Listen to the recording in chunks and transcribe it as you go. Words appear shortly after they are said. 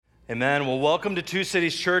Amen. Well, welcome to Two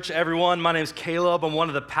Cities Church, everyone. My name is Caleb. I'm one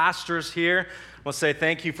of the pastors here. I want to say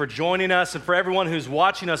thank you for joining us, and for everyone who's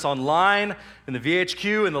watching us online, in the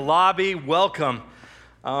VHQ, in the lobby, welcome.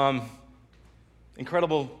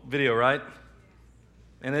 Incredible video, right?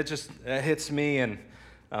 And it hits me, and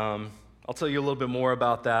I'll tell you a little bit more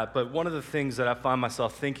about that. But one of the things that I find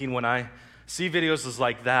myself thinking when I see videos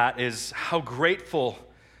like that is how grateful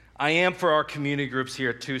I am for our community groups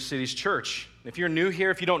here at Two Cities Church. If you're new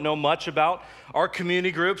here, if you don't know much about our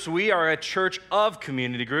community groups, we are a church of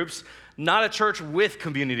community groups, not a church with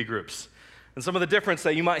community groups. And some of the difference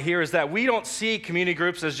that you might hear is that we don't see community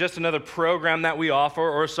groups as just another program that we offer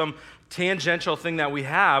or some tangential thing that we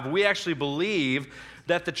have. We actually believe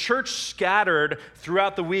that the church scattered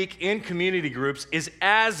throughout the week in community groups is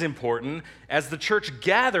as important as the church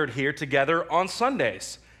gathered here together on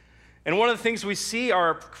Sundays. And one of the things we see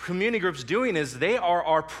our community groups doing is they are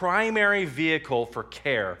our primary vehicle for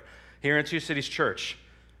care here in Two Cities Church.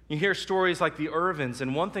 You hear stories like the Irvins,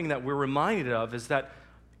 and one thing that we're reminded of is that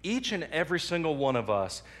each and every single one of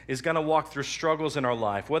us is going to walk through struggles in our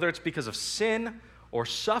life, whether it's because of sin or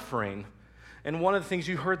suffering. And one of the things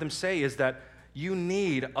you heard them say is that you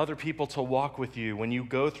need other people to walk with you when you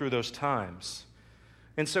go through those times.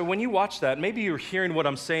 And so when you watch that, maybe you're hearing what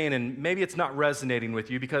I'm saying and maybe it's not resonating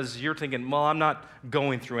with you because you're thinking, well, I'm not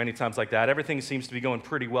going through any times like that. Everything seems to be going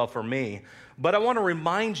pretty well for me. But I want to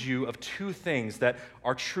remind you of two things that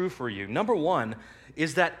are true for you. Number one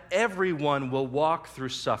is that everyone will walk through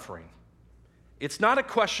suffering. It's not a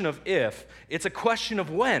question of if, it's a question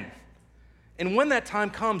of when. And when that time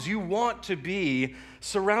comes, you want to be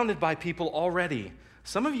surrounded by people already.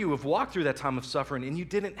 Some of you have walked through that time of suffering and you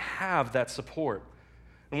didn't have that support.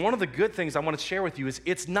 And one of the good things I want to share with you is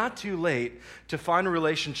it's not too late to find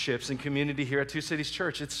relationships and community here at Two Cities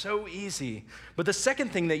Church. It's so easy. But the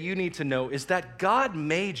second thing that you need to know is that God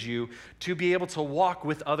made you to be able to walk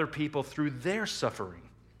with other people through their suffering.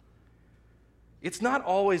 It's not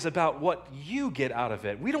always about what you get out of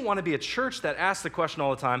it. We don't want to be a church that asks the question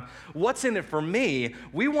all the time, what's in it for me?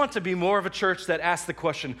 We want to be more of a church that asks the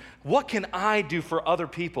question, what can I do for other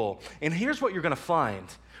people? And here's what you're going to find.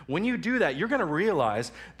 When you do that, you're going to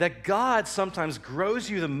realize that God sometimes grows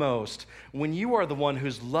you the most when you are the one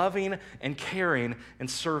who's loving and caring and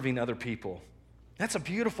serving other people. That's a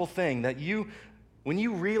beautiful thing that when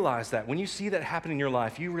you realize that, when you see that happen in your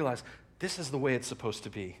life, you realize this is the way it's supposed to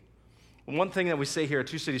be. One thing that we say here at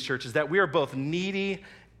Two Cities Church is that we are both needy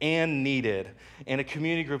and needed, and a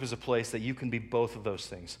community group is a place that you can be both of those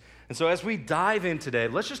things. And so as we dive in today,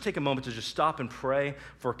 let's just take a moment to just stop and pray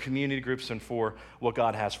for community groups and for what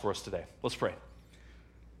God has for us today. Let's pray.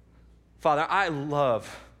 Father, I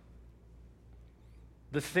love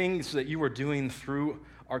the things that you are doing through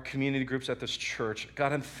our community groups at this church.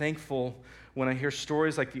 God, I'm thankful when I hear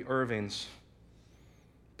stories like the Irvings,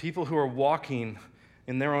 people who are walking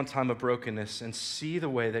in their own time of brokenness and see the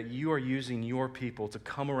way that you are using your people to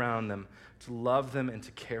come around them, to love them, and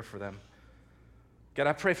to care for them. God,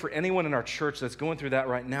 I pray for anyone in our church that's going through that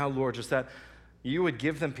right now, Lord, just that you would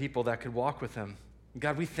give them people that could walk with them.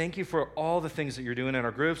 God, we thank you for all the things that you're doing in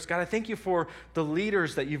our groups. God, I thank you for the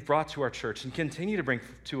leaders that you've brought to our church and continue to bring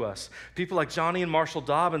to us. People like Johnny and Marshall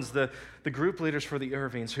Dobbins, the group leaders for the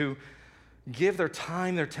Irvings, who give their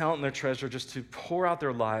time, their talent, and their treasure just to pour out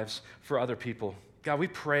their lives for other people. God, we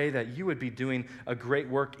pray that you would be doing a great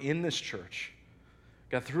work in this church.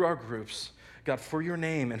 God, through our groups, God, for your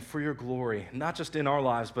name and for your glory, not just in our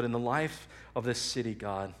lives, but in the life of this city,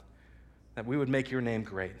 God, that we would make your name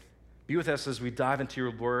great. Be with us as we dive into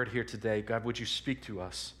your word here today. God, would you speak to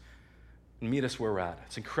us and meet us where we're at?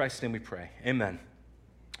 It's in Christ's name we pray. Amen.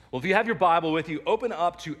 Well, if you have your Bible with you, open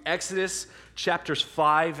up to Exodus chapters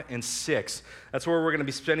 5 and 6. That's where we're going to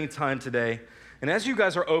be spending time today. And as you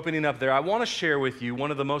guys are opening up there, I want to share with you one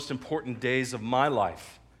of the most important days of my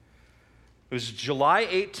life. It was July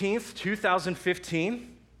 18th,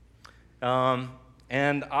 2015,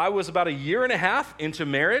 and I was about a year and a half into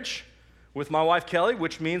marriage with my wife, Kelly,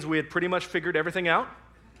 which means we had pretty much figured everything out,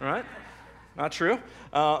 all right? Not true,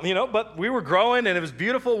 but we were growing, and it was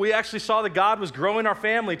beautiful. We actually saw that God was growing our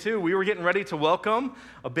family, too. We were getting ready to welcome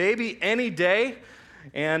a baby any day.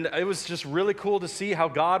 And it was just really cool to see how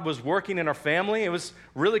God was working in our family. It was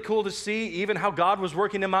really cool to see even how God was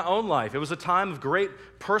working in my own life. It was a time of great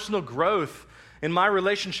personal growth in my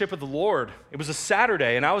relationship with the Lord. It was a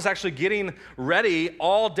Saturday, and I was actually getting ready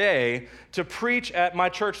all day to preach at my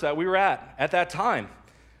church that we were at that time.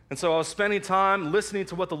 And so I was spending time listening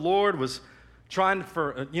to what the Lord was trying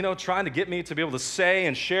to get me to be able to say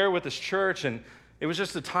and share with this church. And it was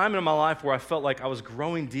just a time in my life where I felt like I was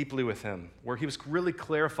growing deeply with him, where he was really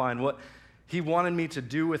clarifying what He wanted me to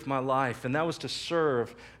do with my life, and that was to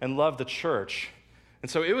serve and love the church.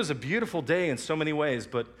 And so it was a beautiful day in so many ways,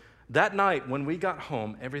 but that night when we got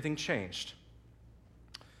home, everything changed.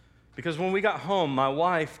 Because when we got home, my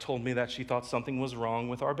wife told me that she thought something was wrong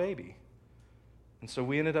with our baby. And so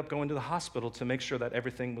we ended up going to the hospital to make sure that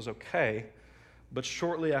everything was okay. But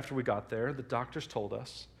shortly after we got there, the doctors told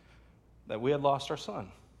us that we had lost our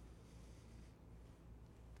son.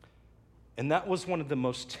 And that was one of the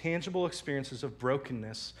most tangible experiences of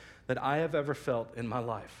brokenness that I have ever felt in my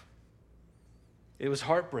life. It was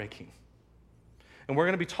heartbreaking. And we're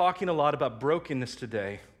going to be talking a lot about brokenness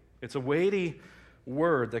today. It's a weighty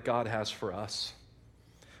word that God has for us.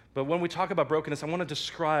 But when we talk about brokenness, I want to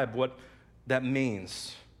describe what that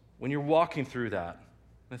means when you're walking through that.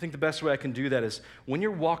 And I think the best way I can do that is when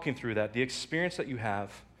you're walking through that, the experience that you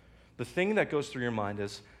have, the thing that goes through your mind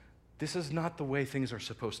is, this is not the way things are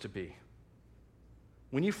supposed to be.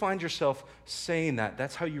 When you find yourself saying that,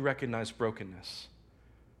 that's how you recognize brokenness.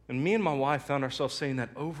 And me and my wife found ourselves saying that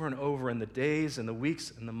over and over in the days and the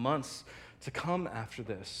weeks and the months to come after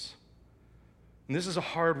this. And this is a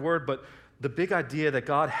hard word, but the big idea that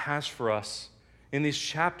God has for us in these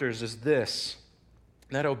chapters is this,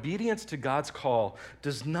 that obedience to God's call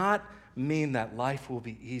does not mean that life will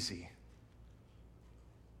be easy.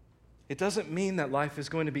 It doesn't mean that life is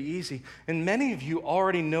going to be easy. And many of you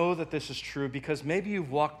already know that this is true because maybe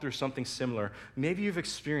you've walked through something similar. Maybe you've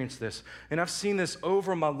experienced this. And I've seen this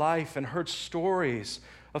over my life and heard stories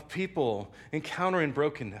of people encountering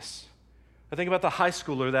brokenness. I think about the high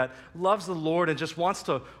schooler that loves the Lord and just wants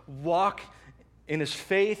to walk in his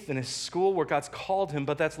faith in his school where God's called him,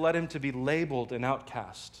 but that's led him to be labeled an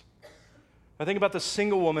outcast. I think about the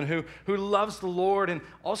single woman who loves the Lord and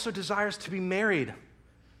also desires to be married.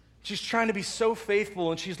 She's trying to be so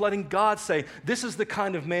faithful, and she's letting God say, this is the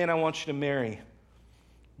kind of man I want you to marry.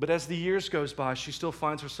 But as the years goes by, she still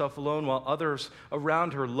finds herself alone while others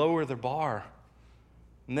around her lower their bar.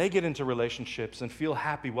 And they get into relationships and feel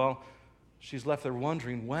happy while she's left there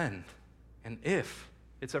wondering when and if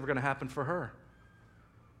it's ever going to happen for her.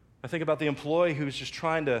 I think about the employee who's just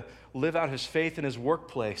trying to live out his faith in his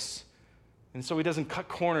workplace. And so he doesn't cut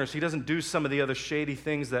corners. He doesn't do some of the other shady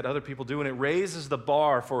things that other people do, and it raises the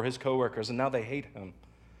bar for his coworkers, and now they hate him.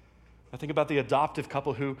 I think about the adoptive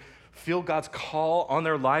couple who feel God's call on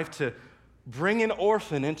their life to bring an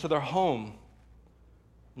orphan into their home.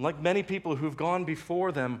 And like many people who've gone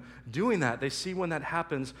before them doing that, they see when that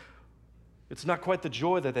happens, it's not quite the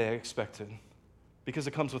joy that they expected because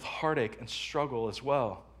it comes with heartache and struggle as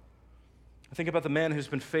well. I think about the man who's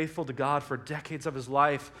been faithful to God for decades of his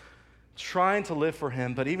life, trying to live for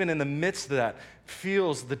him, but even in the midst of that,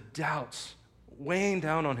 feels the doubts weighing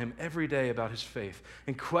down on him every day about his faith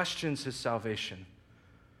and questions his salvation.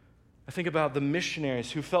 I think about the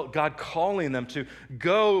missionaries who felt God calling them to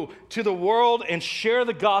go to the world and share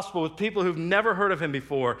the gospel with people who've never heard of him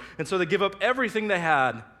before, and so they give up everything they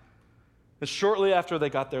had, and shortly after they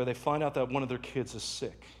got there, they find out that one of their kids is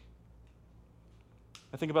sick.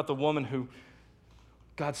 I think about the woman who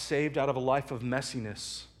God saved out of a life of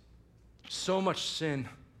messiness, so much sin,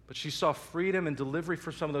 but she saw freedom and delivery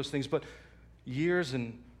for some of those things. But years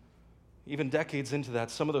and even decades into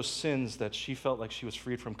that, some of those sins that she felt like she was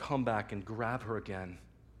freed from come back and grab her again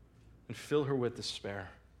and fill her with despair.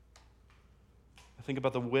 I think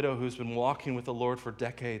about the widow who's been walking with the Lord for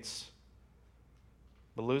decades,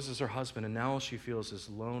 but loses her husband, and now all she feels is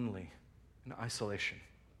lonely and isolation.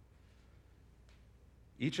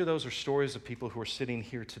 Each of those are stories of people who are sitting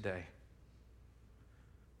here today.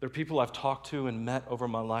 They're people I've talked to and met over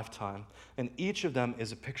my lifetime, and each of them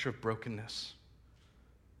is a picture of brokenness.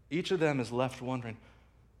 Each of them is left wondering,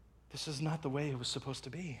 this is not the way it was supposed to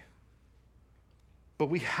be. But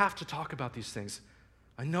we have to talk about these things.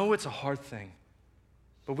 I know it's a hard thing,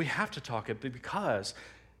 but we have to talk it because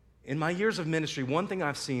in my years of ministry, one thing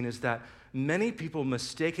I've seen is that many people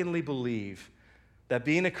mistakenly believe that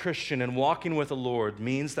being a Christian and walking with the Lord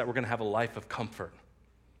means that we're going to have a life of comfort.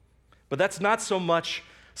 But that's not so much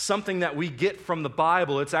something that we get from the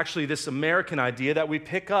Bible. It's actually this American idea that we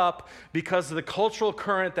pick up because of the cultural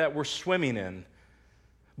current that we're swimming in.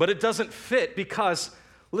 But it doesn't fit because,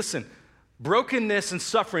 listen, brokenness and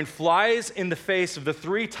suffering flies in the face of the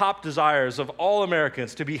three top desires of all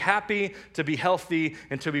Americans: to be happy, to be healthy,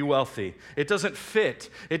 and to be wealthy. It doesn't fit.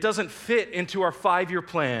 It doesn't fit into our 5-year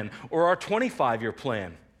plan or our 25-year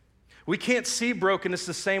plan. We can't see brokenness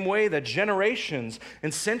the same way that generations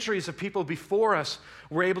and centuries of people before us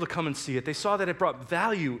were able to come and see it. They saw that it brought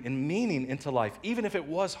value and meaning into life, even if it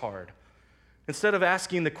was hard. Instead of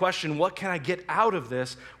asking the question, what can I get out of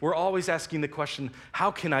this? We're always asking the question, how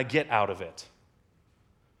can I get out of it?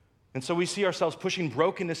 And so we see ourselves pushing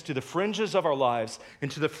brokenness to the fringes of our lives and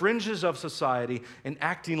to the fringes of society and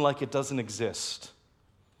acting like it doesn't exist.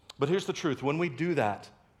 But here's the truth. When we do that,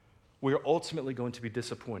 we are ultimately going to be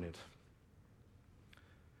disappointed.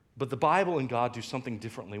 But the Bible and God do something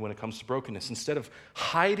differently when it comes to brokenness. Instead of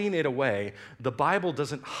hiding it away, the Bible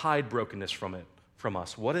doesn't hide brokenness from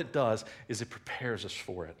us. What it does is it prepares us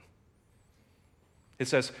for it. It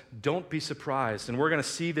says, don't be surprised. And we're going to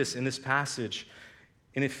see this in this passage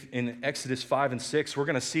in Exodus 5 and 6. We're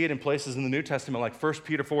going to see it in places in the New Testament like 1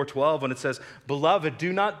 Peter 4:12 when it says, "Beloved,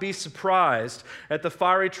 do not be surprised at the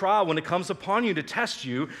fiery trial when it comes upon you to test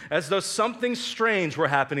you as though something strange were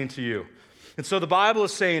happening to you." And so the Bible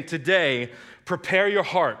is saying today, prepare your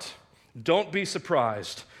heart. Don't be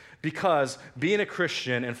surprised, because being a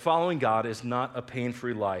Christian and following God is not a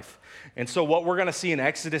pain-free life. And so what we're going to see in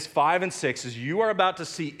Exodus 5 and 6 is you are about to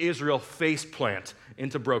see Israel face plant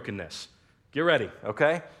into brokenness. Get ready,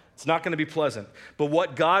 okay? It's not going to be pleasant. But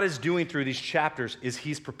what God is doing through these chapters is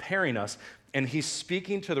he's preparing us and he's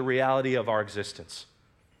speaking to the reality of our existence.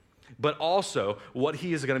 But also, what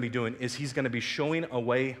he is going to be doing is he's going to be showing a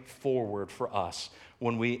way forward for us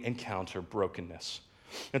when we encounter brokenness.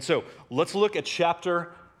 And so let's look at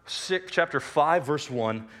chapter 5, verse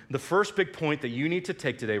 1. The first big point that you need to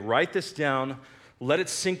take today, write this down, let it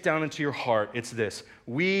sink down into your heart. It's this: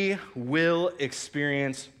 we will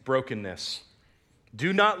experience brokenness.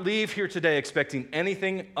 Do not leave here today expecting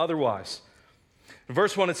anything otherwise. In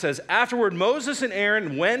verse 1 it says, "Afterward Moses and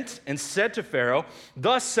Aaron went and said to Pharaoh,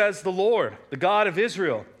 'Thus says the Lord, the God of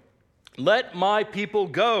Israel, let my people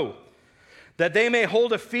go, that they may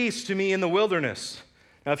hold a feast to me in the wilderness.'"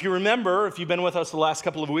 Now, if you remember, if you've been with us the last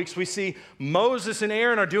couple of weeks, we see Moses and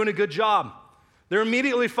Aaron are doing a good job. They're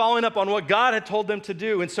immediately following up on what God had told them to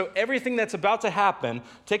do. And so everything that's about to happen,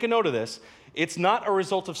 take a note of this, it's not a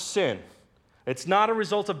result of sin. It's not a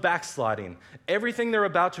result of backsliding. Everything they're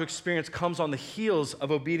about to experience comes on the heels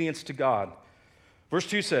of obedience to God. Verse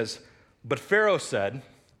 2 says, "But Pharaoh said,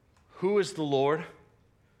 'Who is the Lord,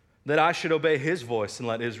 that I should obey his voice and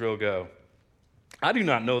let Israel go? I do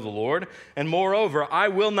not know the Lord, and moreover, I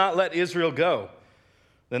will not let Israel go.'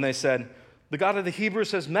 Then they said, 'The God of the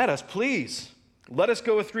Hebrews has met us. Please, let us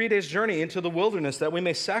go a 3 days' journey into the wilderness that we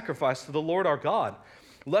may sacrifice to the Lord our God,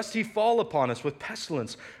 lest he fall upon us with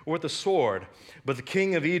pestilence or with the sword.' But the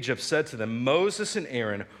king of Egypt said to them, 'Moses and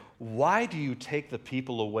Aaron, why do you take the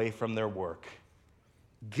people away from their work?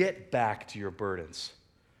 Get back to your burdens.'"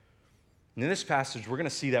 And in this passage, we're going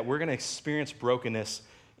to see that we're going to experience brokenness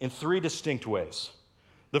in 3 distinct ways.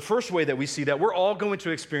 The first way that we see that we're all going to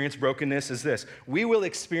experience brokenness is this: we will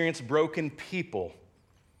experience broken people.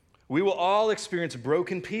 We will all experience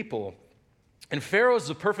broken people. And Pharaoh is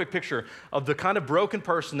the perfect picture of the kind of broken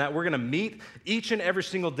person that we're going to meet each and every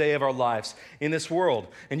single day of our lives in this world.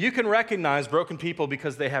 And you can recognize broken people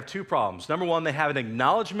because they have 2 problems. Number 1, they have an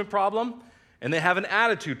acknowledgement problem, and they have an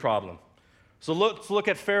attitude problem. So let's look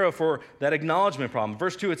at Pharaoh for that acknowledgement problem.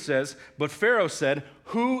 Verse 2, it says, "But Pharaoh said,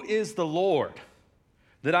 'Who is the Lord,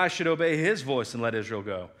 that I should obey his voice and let Israel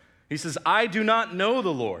go?' He says, 'I do not know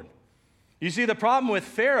the Lord.'" You see, the problem with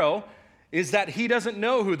Pharaoh is that he doesn't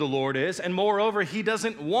know who the Lord is, and moreover, he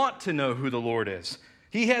doesn't want to know who the Lord is.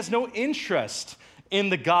 He has no interest in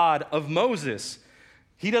the God of Moses.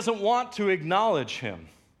 He doesn't want to acknowledge him.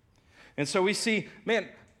 And so we see, man,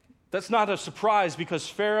 that's not a surprise, because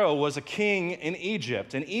Pharaoh was a king in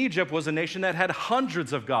Egypt, and Egypt was a nation that had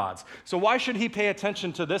hundreds of gods. So why should he pay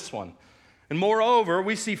attention to this one? And moreover,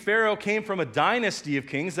 we see Pharaoh came from a dynasty of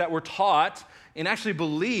kings that were taught and actually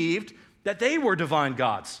believed that they were divine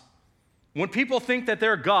gods. When people think that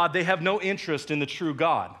they're God, they have no interest in the true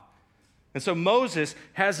God. And so Moses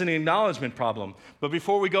has an acknowledgement problem. But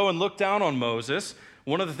before we go and look down on Moses,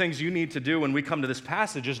 one of the things you need to do when we come to this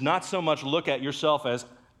passage is not so much look at yourself as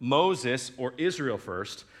Moses or Israel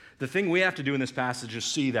first. The thing we have to do in this passage is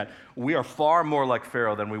see that we are far more like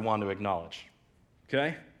Pharaoh than we want to acknowledge.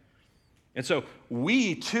 Okay? And so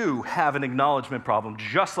we too have an acknowledgement problem,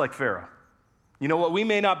 just like Pharaoh. You know what? We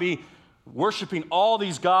may not be worshiping all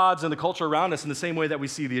these gods and the culture around us in the same way that we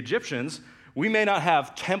see the Egyptians. We may not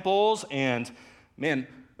have temples and,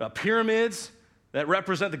 pyramids that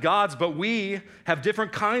represent the gods, but we have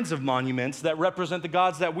different kinds of monuments that represent the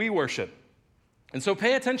gods that we worship. And so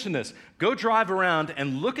pay attention to this. Go drive around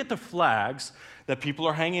and look at the flags that people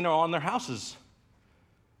are hanging on their houses.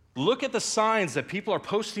 Look at the signs that people are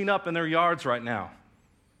posting up in their yards right now.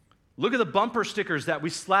 Look at the bumper stickers that we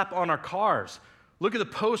slap on our cars. Look at the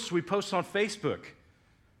posts we post on Facebook.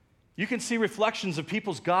 You can see reflections of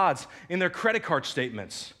people's gods in their credit card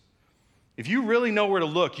statements. If you really know where to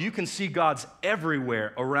look, you can see gods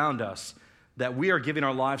everywhere around us that we are giving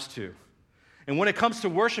our lives to. And when it comes to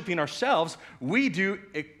worshiping ourselves, we do,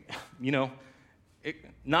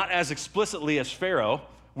 not as explicitly as Pharaoh.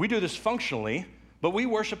 We do this functionally, but we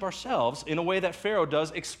worship ourselves in a way that Pharaoh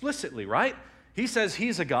does explicitly, right? He says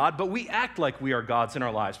he's a god, but we act like we are gods in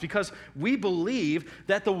our lives because we believe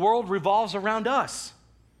that the world revolves around us.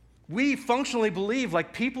 We functionally believe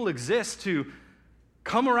like people exist to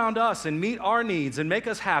come around us and meet our needs and make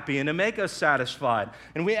us happy and to make us satisfied.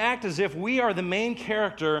 And we act as if we are the main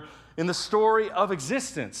character in the story of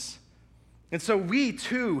existence. And so we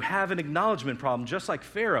too have an acknowledgement problem, just like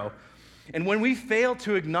Pharaoh. And when we fail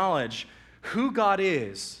to acknowledge who God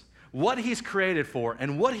is, what he's created for,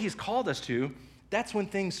 and what he's called us to, that's when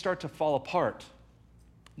things start to fall apart.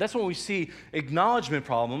 That's when we see acknowledgement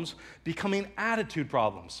problems becoming attitude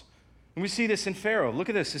problems. And we see this in Pharaoh. Look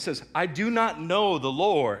at this. It says, I do not know the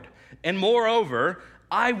Lord, and moreover,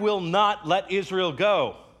 I will not let Israel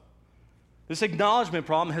go. This acknowledgement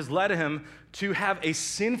problem has led him to have a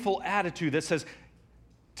sinful attitude that says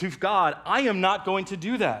to God, I am not going to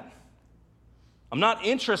do that. I'm not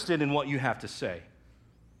interested in what you have to say.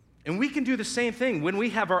 And we can do the same thing when we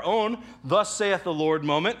have our own thus saith the Lord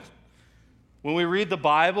moment. When we read the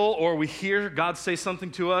Bible or we hear God say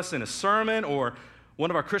something to us in a sermon or one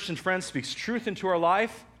of our Christian friends speaks truth into our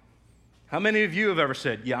life. How many of you have ever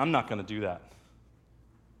said, yeah, I'm not going to do that?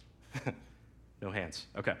 No hands.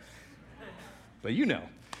 Okay. But you know.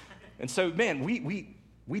 And so, man,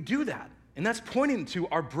 we do that. And that's pointing to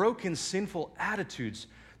our broken, sinful attitudes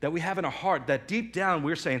that we have in our heart, that deep down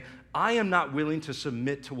we're saying, I am not willing to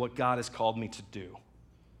submit to what God has called me to do.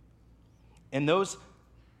 And those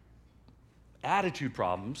attitude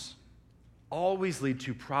problems always lead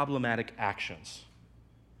to problematic actions.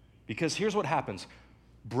 Because here's what happens.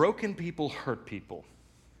 Broken people hurt people.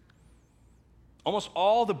 Almost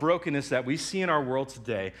all the brokenness that we see in our world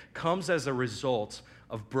today comes as a result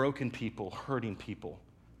of broken people hurting people.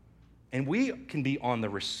 And we can be on the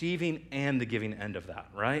receiving and the giving end of that,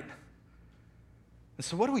 right? And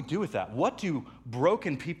so what do we do with that? What do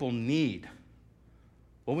broken people need?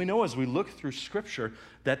 Well, we know as we look through Scripture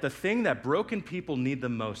that the thing that broken people need the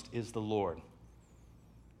most is the Lord.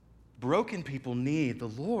 Broken people need the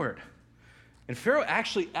Lord. And Pharaoh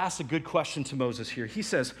actually asks a good question to Moses here. He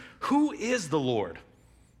says, who is the Lord?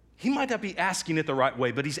 He might not be asking it the right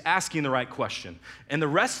way, but he's asking the right question. And the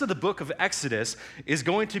rest of the book of Exodus is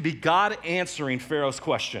going to be God answering Pharaoh's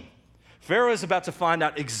question. Pharaoh is about to find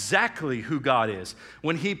out exactly who God is.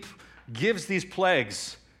 When he gives these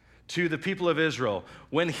plagues to the people of Israel,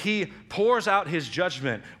 when he pours out his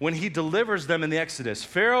judgment, when he delivers them in the Exodus,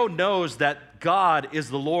 Pharaoh knows that God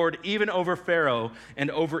is the Lord even over Pharaoh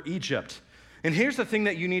and over Egypt. And here's the thing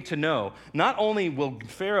that you need to know. Not only will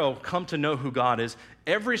Pharaoh come to know who God is,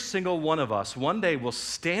 every single one of us one day will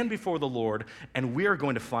stand before the Lord and we are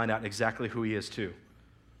going to find out exactly who he is too.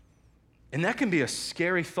 And that can be a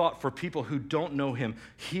scary thought for people who don't know him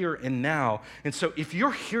here and now. And so if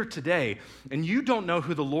you're here today and you don't know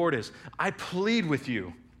who the Lord is, I plead with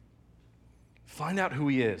you, find out who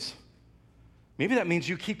he is. Maybe that means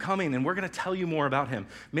you keep coming and we're going to tell you more about him.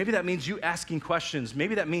 Maybe that means you asking questions.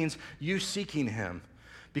 Maybe that means you seeking him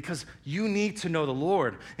because you need to know the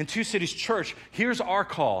Lord. In Two Cities Church, here's our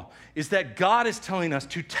call, is that God is telling us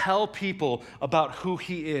to tell people about who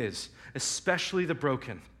he is, especially the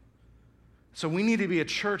broken. So we need to be a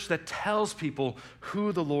church that tells people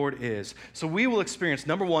who the Lord is. So we will experience,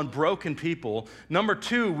 number one, broken people. Number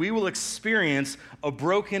two, we will experience a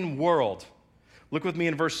broken world. Look with me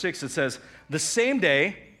in verse 6. It says, the same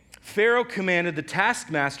day, Pharaoh commanded the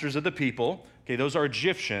taskmasters of the people, okay, those are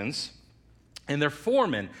Egyptians, and their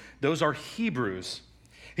foremen, those are Hebrews.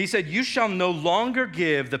 He said, you shall no longer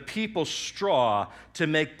give the people straw to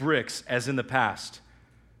make bricks as in the past.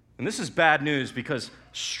 And this is bad news because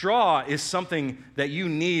straw is something that you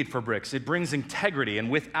need for bricks. It brings integrity,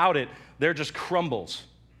 and without it, they're just crumbles.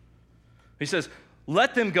 He says,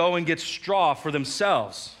 let them go and get straw for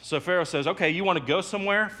themselves. So Pharaoh says, okay, you want to go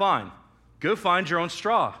somewhere? Fine. Go find your own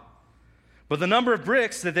straw. But the number of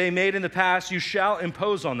bricks that they made in the past, you shall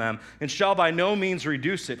impose on them, and shall by no means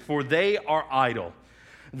reduce it, for they are idle.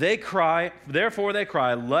 Therefore they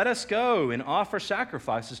cry, let us go and offer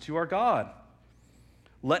sacrifices to our God.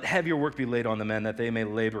 Let heavier work be laid on the men that they may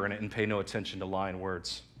labor in it and pay no attention to lying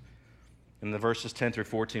words. In the verses 10 through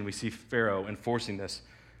 14, we see Pharaoh enforcing this.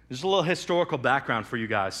 There's a little historical background for you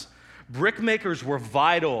guys. Brickmakers were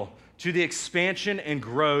vital to the expansion and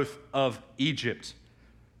growth of Egypt.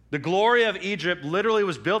 The glory of Egypt literally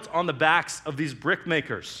was built on the backs of these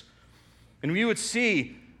brickmakers. And we would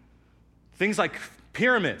see things like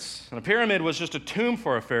Pyramids. And a pyramid was just a tomb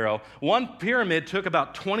for a pharaoh. One pyramid took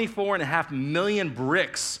about 24.5 million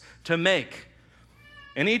bricks to make.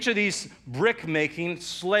 And each of these brick-making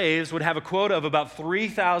slaves would have a quota of about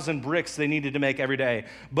 3,000 bricks they needed to make every day.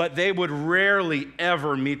 But they would rarely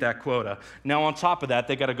ever meet that quota. Now, on top of that,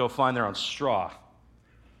 they got to go find their own straw.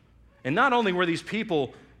 And not only were these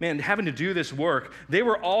people, having to do this work, they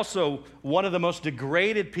were also one of the most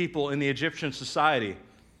degraded people in the Egyptian society.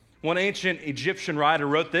 One ancient Egyptian writer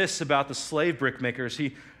wrote this about the slave brickmakers.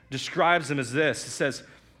 He describes them as this. He says,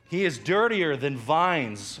 "He is dirtier than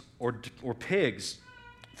vines or pigs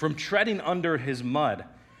from treading under his mud.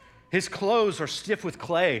 His clothes are stiff with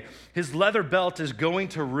clay. His leather belt is going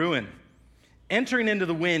to ruin. Entering into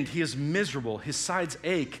the wind, he is miserable. His sides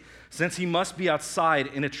ache, since he must be outside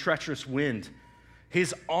in a treacherous wind.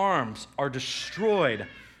 His arms are destroyed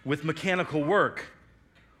with mechanical work.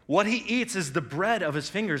 What he eats is the bread of his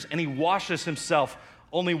fingers, and he washes himself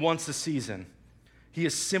only once a season. He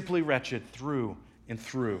is simply wretched through and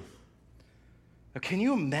through." Now, can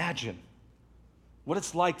you imagine what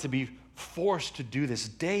it's like to be forced to do this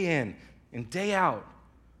day in and day out?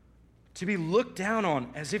 To be looked down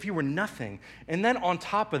on as if you were nothing. And then on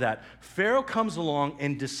top of that, Pharaoh comes along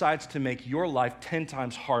and decides to make your life 10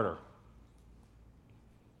 times harder.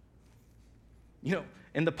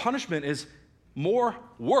 And the punishment is more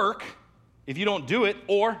work if you don't do it,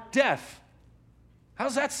 or death.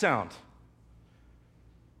 How's that sound?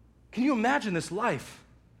 Can you imagine this life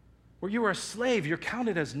where you were a slave, you're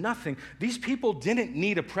counted as nothing? These people didn't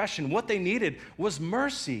need oppression. What they needed was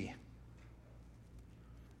mercy.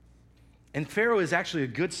 And Pharaoh is actually a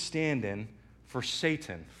good stand-in for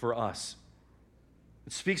Satan, for us.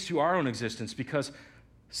 It speaks to our own existence because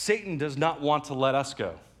Satan does not want to let us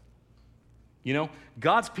go.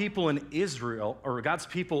 God's people in Israel, or God's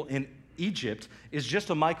people in Egypt, is just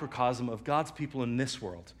a microcosm of God's people in this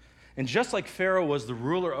world. And just like Pharaoh was the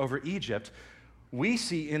ruler over Egypt, we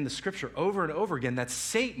see in the scripture over and over again that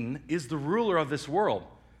Satan is the ruler of this world.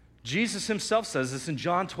 Jesus himself says this in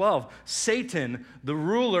John 12, Satan, the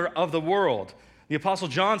ruler of the world. The Apostle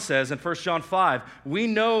John says in 1 John 5, we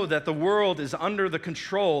know that the world is under the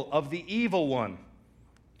control of the evil one.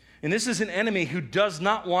 And this is an enemy who does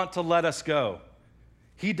not want to let us go.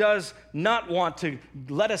 He does not want to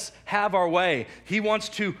let us have our way. He wants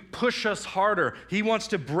to push us harder. He wants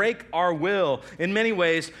to break our will. In many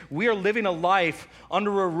ways, we are living a life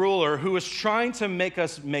under a ruler who is trying to make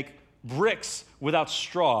us make bricks without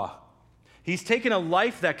straw. He's taken a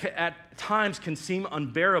life that at times can seem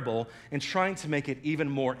unbearable and trying to make it even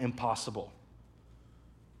more impossible.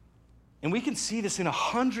 And we can see this in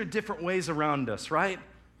 100 different ways around us, right?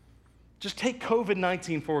 Just take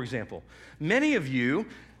COVID-19, for example. Many of you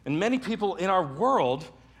and many people in our world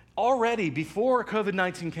already, before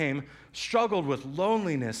COVID-19 came, struggled with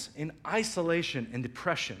loneliness and isolation and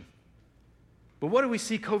depression. But what do we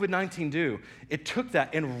see COVID-19 do? It took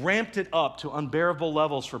that and ramped it up to unbearable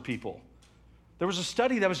levels for people. There was a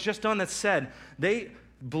study that was just done that said they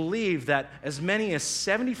believe that as many as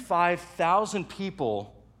 75,000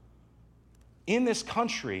 people in this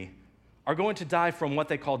country are going to die from what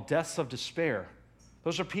they call deaths of despair.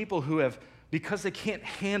 Those are people who have, because they can't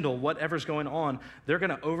handle whatever's going on, they're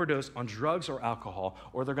going to overdose on drugs or alcohol,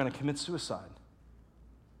 or they're going to commit suicide.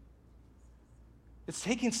 It's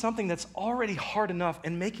taking something that's already hard enough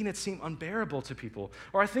and making it seem unbearable to people.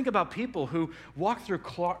 Or I think about people who walk through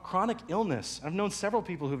chronic illness. I've known several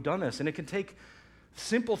people who've done this, and it can take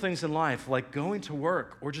simple things in life like going to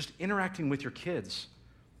work or just interacting with your kids.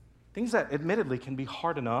 Things that admittedly can be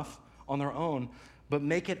hard enough on their own, but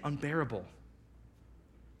make it unbearable.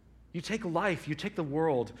 You take life, you take the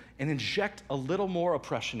world, and inject a little more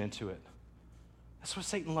oppression into it. That's what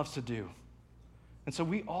Satan loves to do. And so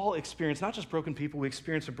we all experience, not just broken people, we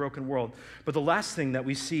experience a broken world. But the last thing that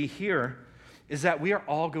we see here is that we are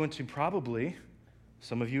all going to probably,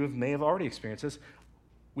 some of you may have already experienced this,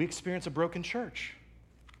 we experience a broken church.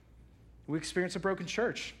 We experience a broken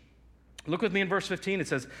church. Look with me in verse 15. It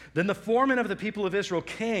says, "Then the foreman of the people of Israel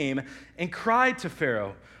came and cried to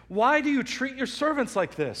Pharaoh, 'Why do you treat your servants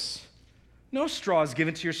like this? No straw is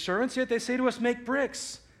given to your servants, yet they say to us, make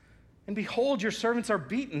bricks. And behold, your servants are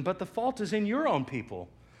beaten, but the fault is in your own people.'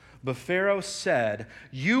 But Pharaoh said,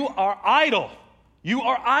 'You are idle. You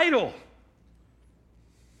are idle.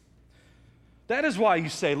 That is why you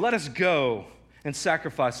say, let us go and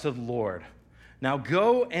sacrifice to the Lord. Now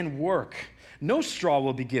go and work. No straw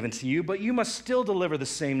will be given to you, but you must still deliver the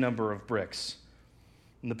same number of bricks.'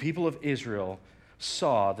 And the people of Israel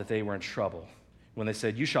saw that they were in trouble when they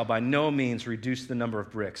said, 'You shall by no means reduce the number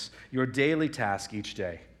of bricks, your daily task each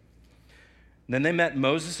day.' Then they met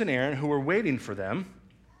Moses and Aaron, who were waiting for them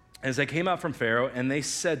as they came out from Pharaoh, and they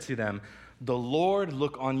said to them, "The Lord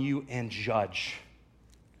look on you and judge,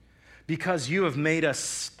 because you have made us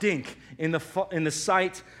stink in the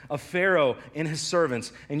sight of Pharaoh and his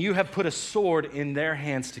servants, and you have put a sword in their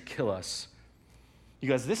hands to kill us." You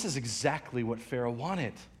guys, this is exactly what Pharaoh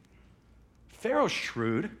wanted. Pharaoh's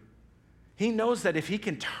shrewd. He knows that if he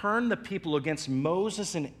can turn the people against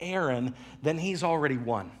Moses and Aaron, then he's already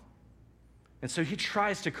won. And so he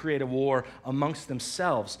tries to create a war amongst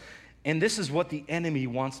themselves. And this is what the enemy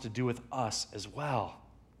wants to do with us as well.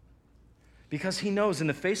 Because he knows in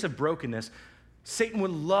the face of brokenness, Satan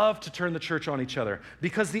would love to turn the church on each other.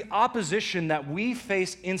 Because the opposition that we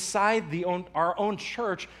face inside our own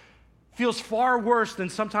church feels far worse than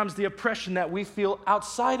sometimes the oppression that we feel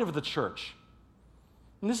outside of the church.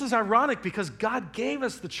 And this is ironic because God gave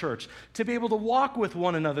us the church to be able to walk with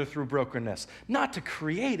one another through brokenness, not to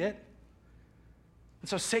create it. And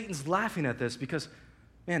so Satan's laughing at this because,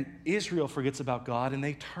 man, Israel forgets about God and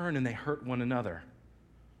they turn and they hurt one another.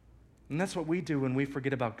 And that's what we do when we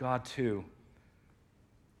forget about God too.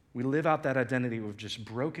 We live out that identity of just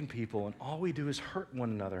broken people, and all we do is hurt one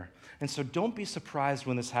another. And so don't be surprised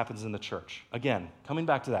when this happens in the church. Again, coming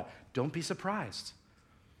back to that, don't be surprised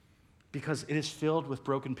because it is filled with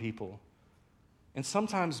broken people. And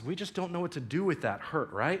sometimes we just don't know what to do with that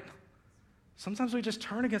hurt, right? Sometimes we just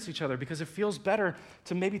turn against each other because it feels better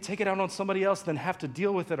to maybe take it out on somebody else than have to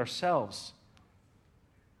deal with it ourselves.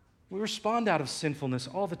 We respond out of sinfulness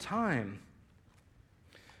all the time.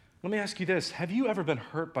 Let me ask you this. Have you ever been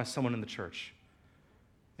hurt by someone in the church?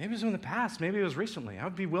 Maybe it was in the past. Maybe it was recently. I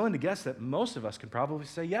would be willing to guess that most of us could probably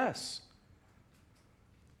say yes.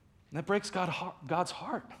 And that breaks God's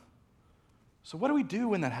heart. So what do we do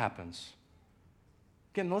when that happens?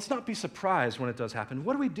 Again, let's not be surprised when it does happen.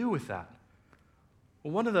 What do we do with that?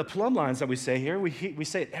 Well, one of the plumb lines that we say here, we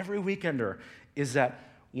say it every weekender, is that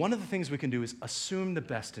one of the things we can do is assume the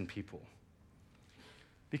best in people.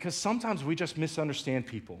 Because sometimes we just misunderstand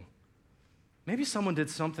people. Maybe someone did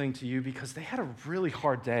something to you because they had a really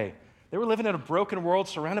hard day. They were living in a broken world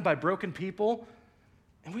surrounded by broken people,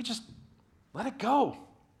 and we just let it go.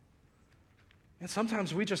 And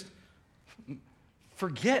sometimes we just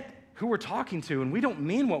forget who we're talking to, and we don't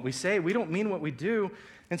mean what we say, we don't mean what we do.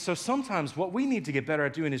 And so sometimes what we need to get better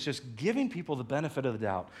at doing is just giving people the benefit of the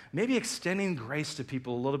doubt, maybe extending grace to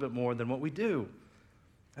people a little bit more than what we do.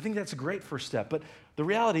 I think that's a great first step. But the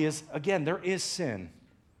reality is, again, there is sin.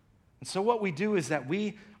 And so what we do is that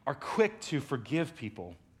we are quick to forgive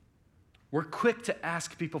people. We're quick to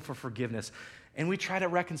ask people for forgiveness. And we try to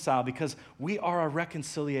reconcile because we are a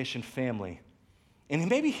reconciliation family. And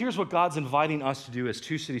maybe here's what God's inviting us to do as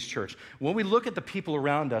Two Cities Church. When we look at the people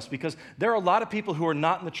around us, because there are a lot of people who are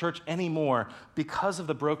not in the church anymore because of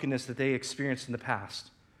the brokenness that they experienced in the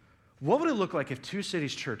past. What would it look like if Two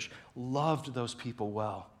Cities Church loved those people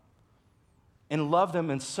well and loved them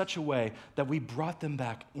in such a way that we brought them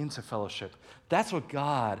back into fellowship? That's what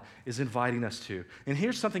God is inviting us to. And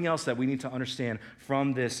here's something else that we need to understand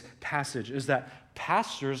from this passage is that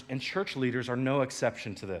pastors and church leaders are no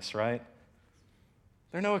exception to this, right?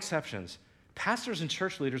 They're no exceptions. Pastors and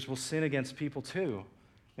church leaders will sin against people too.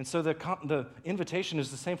 And so the invitation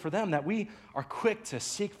is the same for them, that we are quick to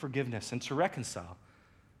seek forgiveness and to reconcile.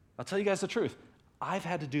 I'll tell you guys the truth. I've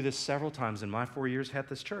had to do this several times in my 4 years at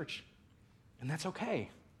this church, and that's okay.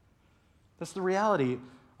 That's the reality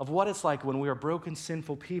of what it's like when we are broken,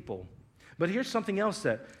 sinful people. But here's something else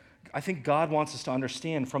that I think God wants us to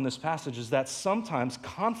understand from this passage is that sometimes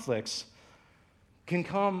conflicts can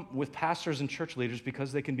come with pastors and church leaders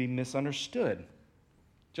because they can be misunderstood,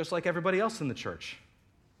 just like everybody else in the church.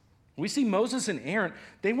 We see Moses and Aaron,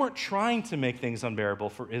 they weren't trying to make things unbearable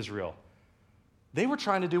for Israel. They were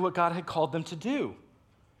trying to do what God had called them to do.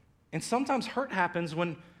 And sometimes hurt happens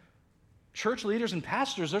when church leaders and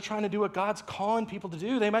pastors, they're trying to do what God's calling people to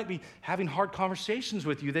do. They might be having hard conversations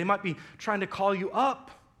with you. They might be trying to call you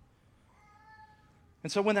up.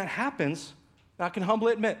 And so when that happens, I can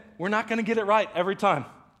humbly admit, we're not going to get it right every time.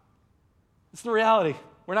 It's the reality.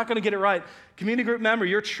 We're not going to get it right. Community group member,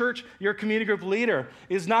 your church, your community group leader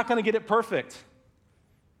is not going to get it perfect.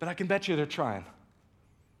 But I can bet you they're trying.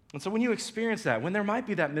 And so when you experience that, when there might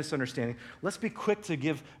be that misunderstanding, let's be quick to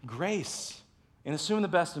give grace and assume the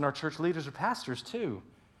best in our church leaders or pastors too.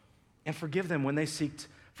 And forgive them when they seek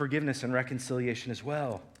forgiveness and reconciliation as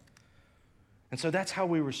well. And so that's how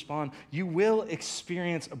we respond. You will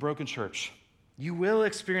experience a broken church. You will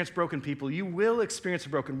experience broken people. You will experience a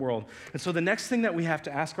broken world. And so the next thing that we have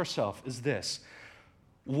to ask ourselves is this.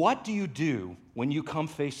 What do you do when you come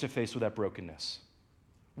face to face with that brokenness?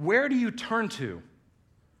 Where do you turn to?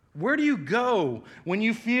 Where do you go when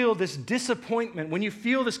you feel this disappointment, when you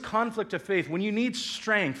feel this conflict of faith, when you need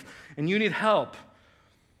strength and you need help?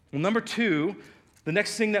 Well, number two, the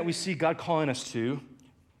next thing that we see God calling us to,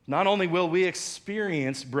 not only will we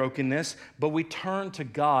experience brokenness, but we turn to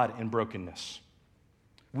God in brokenness.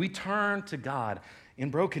 We turn to God in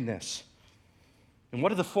brokenness. And what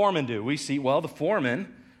did the foreman do? We see, well, the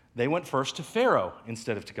foreman, they went first to Pharaoh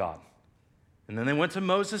instead of to God. And then they went to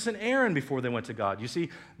Moses and Aaron before they went to God. You see,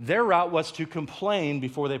 their route was to complain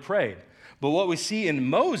before they prayed. But what we see in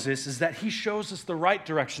Moses is that he shows us the right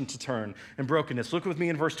direction to turn in brokenness. Look with me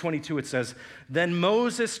in verse 22. It says, "Then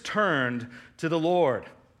Moses turned to the Lord."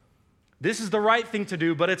 This is the right thing to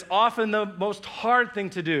do, but it's often the most hard thing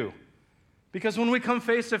to do. Because when we come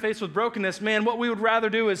face to face with brokenness, man, what we would rather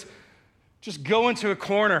do is just go into a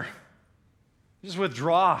corner, just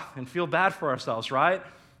withdraw and feel bad for ourselves, right?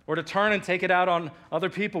 Or to turn and take it out on other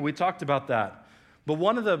people. We talked about that. But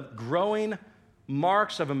one of the growing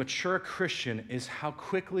marks of a mature Christian is how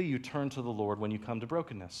quickly you turn to the Lord when you come to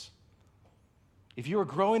brokenness. If you are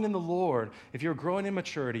growing in the Lord, if you're growing in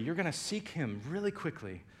maturity, you're going to seek Him really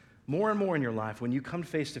quickly, more and more in your life when you come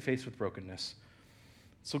face to face with brokenness.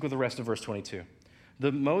 Let's look at the rest of verse 22.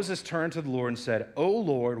 Moses turned to the Lord and said, "O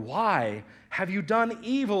Lord, why have you done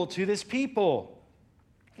evil to this people?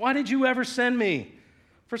 Why did you ever send me?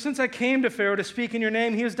 For since I came to Pharaoh to speak in your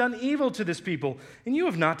name, he has done evil to this people, and you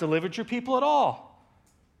have not delivered your people at all."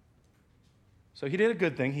 So he did a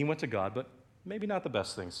good thing. He went to God, but maybe not the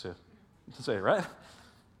best things to say, right?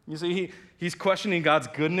 You see, he's questioning God's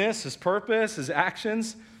goodness, His purpose, His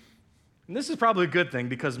actions. And this is probably a good thing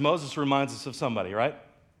because Moses reminds us of somebody, right?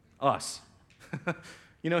 Us.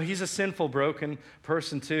 You know, he's a sinful, broken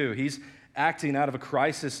person too. He's acting out of a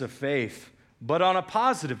crisis of faith. But on a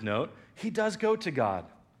positive note, he does go to God.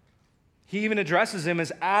 He even addresses him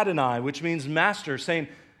as Adonai, which means master, saying,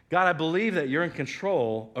 "God, I believe that you're in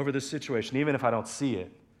control over this situation, even if I don't see it."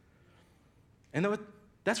 And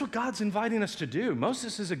that's what God's inviting us to do.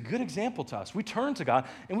 Moses is a good example to us. We turn to God,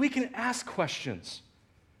 and we can ask questions.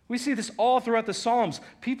 We see this all throughout the Psalms.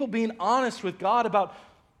 People being honest with God about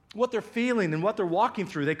what they're feeling and what they're walking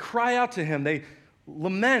through. They cry out to Him. They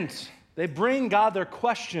lament. They bring God their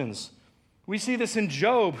questions. We see this in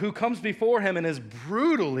Job, who comes before Him and is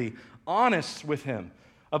brutally honest with Him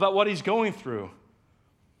about what he's going through.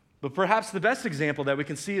 But perhaps the best example that we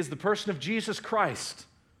can see is the person of Jesus Christ.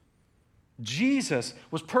 Jesus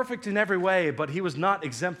was perfect in every way, but He was not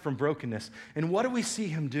exempt from brokenness. And what do we see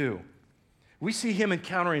Him do? We see Him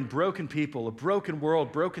encountering broken people, a broken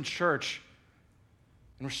world, broken church,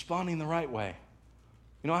 and responding the right way.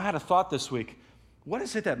 You know, I had a thought this week. What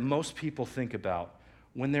is it that most people think about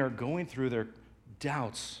when they're going through their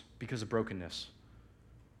doubts because of brokenness?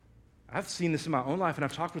 I've seen this in my own life, and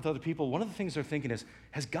I've talked with other people. One of the things they're thinking is,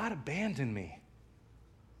 has God abandoned me?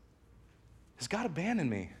 Has God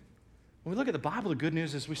abandoned me? When we look at the Bible, the good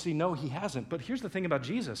news is we see, no, He hasn't. But here's the thing about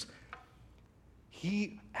Jesus.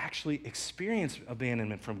 He actually experienced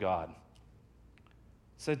abandonment from God. It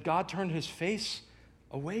said God turned His face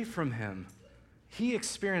away from Him. He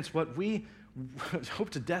experienced what we hope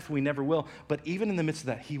to death we never will. But even in the midst of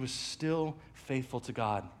that, He was still faithful to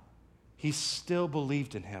God. He still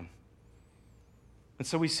believed in Him. And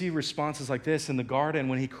so we see responses like this in the garden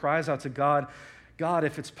when He cries out to God, "God,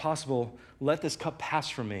 if it's possible, let this cup pass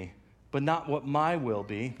from me, but not what my will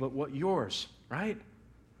be, but what yours," right?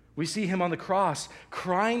 We see Him on the cross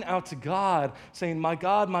crying out to God, saying, my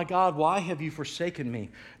God, why have you forsaken me?"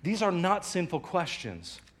 These are not sinful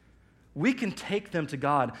questions. We can take them to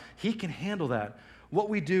God. He can handle that. What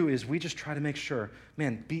we do is we just try to make sure,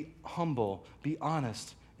 man, be humble, be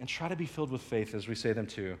honest, and try to be filled with faith as we say them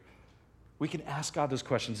too. We can ask God those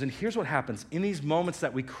questions. And here's what happens. In these moments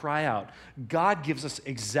that we cry out, God gives us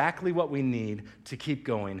exactly what we need to keep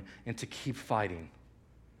going and to keep fighting.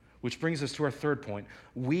 Which brings us to our third point.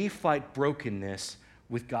 We fight brokenness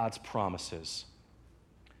with God's promises.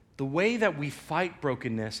 The way that we fight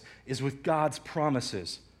brokenness is with God's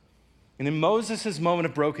promises. And in Moses' moment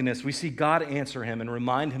of brokenness, we see God answer him and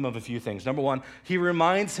remind him of a few things. Number one, He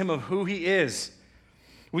reminds him of who He is.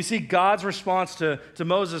 We see God's response to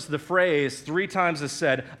Moses, the phrase 3 times is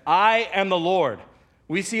said, "I am the Lord."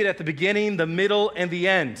 We see it at the beginning, the middle, and the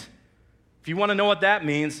end. If you want to know what that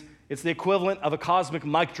means, it's the equivalent of a cosmic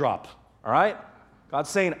mic drop, all right? God's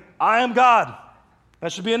saying, "I am God."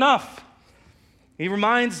 That should be enough. He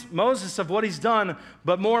reminds Moses of what He's done,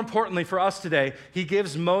 but more importantly for us today, He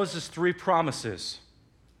gives Moses 3 promises.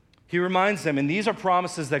 He reminds them, and these are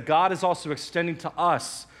promises that God is also extending to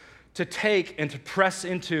us to take and to press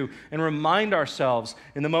into and remind ourselves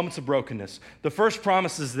in the moments of brokenness. The first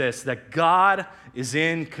promise is this, that God is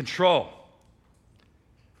in control.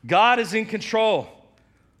 God is in control.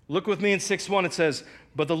 Look with me in 6:1, it says,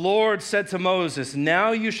 "But the Lord said to Moses,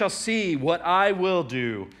 'Now you shall see what I will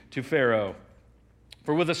do to Pharaoh.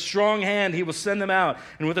 For with a strong hand he will send them out,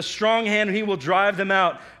 and with a strong hand he will drive them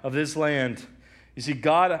out of this land.'" You see,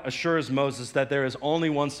 God assures Moses that there is only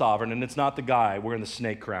one sovereign, and it's not the guy wearing the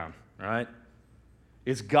snake crown, right?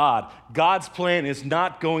 It's God. God's plan is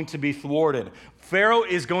not going to be thwarted. Pharaoh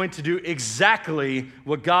is going to do exactly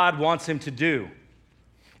what God wants him to do.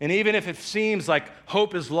 And even if it seems like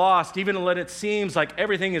hope is lost, even when it seems like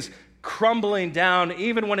everything is crumbling down,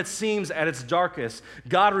 even when it seems at its darkest,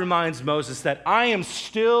 God reminds Moses that I am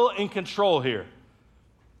still in control here.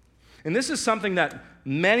 And this is something that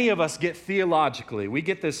many of us get theologically. We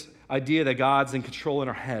get this idea that God's in control in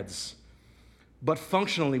our heads. But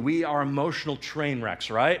functionally, we are emotional train wrecks,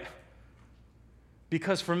 right?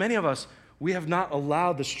 Because for many of us, we have not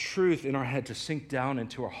allowed this truth in our head to sink down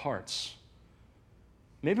into our hearts.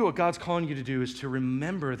 Maybe what God's calling you to do is to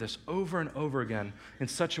remember this over and over again in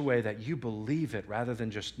such a way that you believe it rather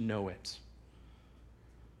than just know it.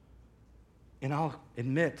 And I'll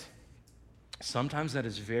admit, sometimes that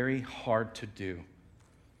is very hard to do.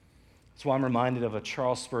 That's why I'm reminded of a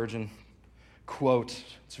Charles Spurgeon quote.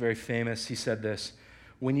 It's very famous. He said this,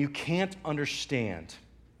 "When you can't understand,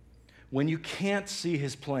 when you can't see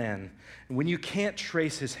his plan, and when you can't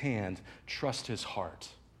trace his hand, trust his heart."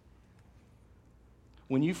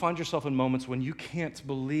 When you find yourself in moments when you can't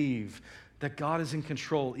believe that God is in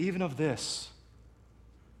control, even of this,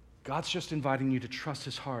 God's just inviting you to trust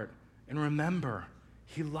his heart. And remember,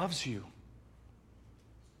 he loves you.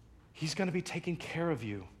 He's going to be taking care of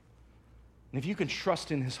you. And if you can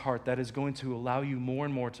trust in his heart, that is going to allow you more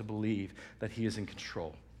and more to believe that he is in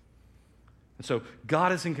control. And so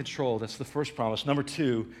God is in control. That's the first promise. Number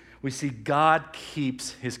two, we see God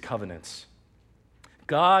keeps his covenants.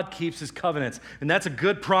 God keeps his covenants, and that's a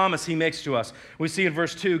good promise he makes to us. We see in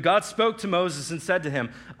verse 2, God spoke to Moses and said to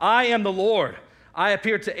him, "I am the Lord. I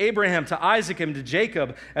appeared to Abraham, to Isaac, and to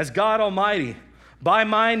Jacob as God Almighty. By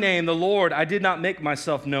my name, the Lord, I did not make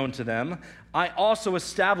myself known to them. I also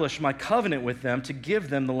established my covenant with them to give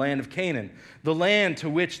them the land of Canaan, the land to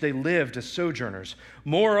which they lived as sojourners.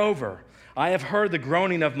 Moreover, I have heard the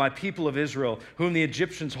groaning of my people of Israel, whom the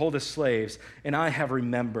Egyptians hold as slaves, and I have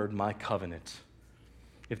remembered my covenant."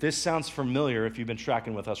 If this sounds familiar, if you've been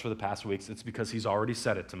tracking with us for the past weeks, it's because he's already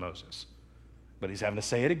said it to Moses. But he's having to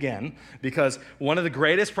say it again because one of the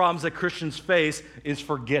greatest problems that Christians face is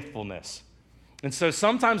forgetfulness. And so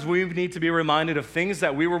sometimes we need to be reminded of things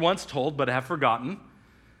that we were once told but have forgotten.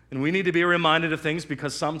 And we need to be reminded of things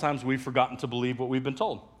because sometimes we've forgotten to believe what we've been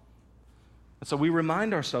told. And so we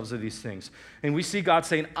remind ourselves of these things. And we see God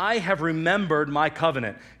saying, "I have remembered my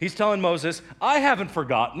covenant." He's telling Moses, "I haven't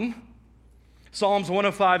forgotten." Psalms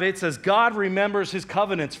 105:8 says, God remembers his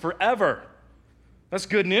covenants forever. That's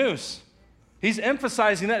good news. He's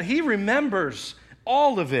emphasizing that he remembers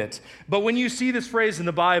all of it. But when you see this phrase in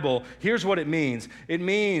the Bible, here's what it means. It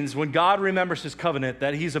means when God remembers his covenant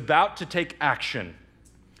that he's about to take action.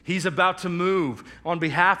 He's about to move on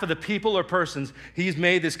behalf of the people or persons he's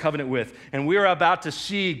made this covenant with. And we're about to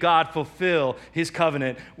see God fulfill his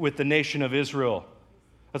covenant with the nation of Israel.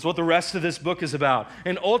 That's what the rest of this book is about.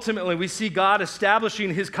 And ultimately, we see God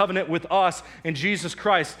establishing his covenant with us in Jesus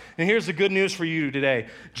Christ. And here's the good news for you today.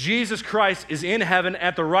 Jesus Christ is in heaven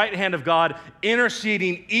at the right hand of God,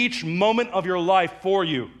 interceding each moment of your life for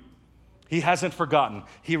you. He hasn't forgotten.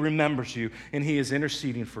 He remembers you, and he is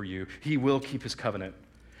interceding for you. He will keep his covenant.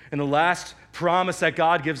 And the last promise that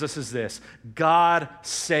God gives us is this: God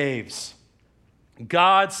saves.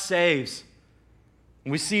 God saves.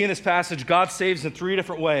 We see in this passage, God saves in three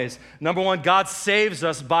different ways. Number one, God saves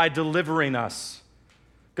us by delivering us.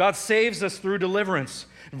 God saves us through deliverance.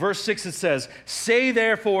 In verse 6 it says, "Say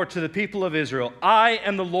therefore to the people of Israel, I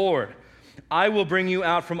am the Lord. I will bring you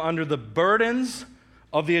out from under the burdens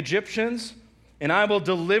of the Egyptians, and I will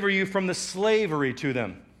deliver you from the slavery to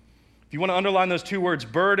them." If you want to underline those two words,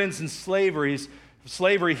 burdens and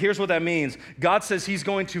slavery, here's what that means. God says he's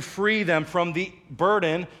going to free them from the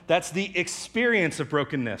burden. That's the experience of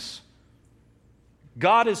brokenness.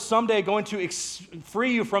 God is someday going to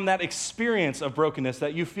free you from that experience of brokenness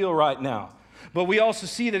that you feel right now. But we also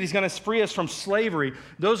see that he's going to free us from slavery.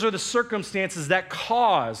 Those are the circumstances that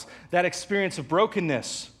cause that experience of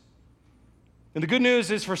brokenness. And the good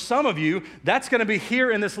news is for some of you, that's going to be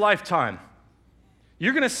here in this lifetime.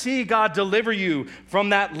 You're going to see God deliver you from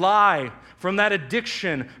that lie, from that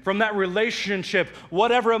addiction, from that relationship,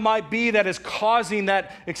 whatever it might be that is causing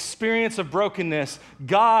that experience of brokenness.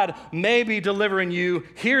 God may be delivering you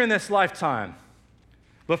here in this lifetime.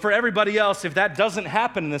 But for everybody else, if that doesn't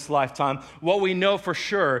happen in this lifetime, what we know for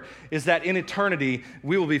sure is that in eternity,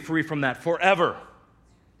 we will be free from that forever.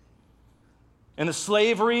 And the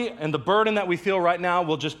slavery and the burden that we feel right now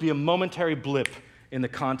will just be a momentary blip in the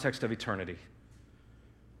context of eternity.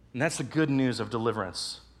 And that's the good news of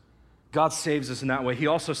deliverance. God saves us in that way. He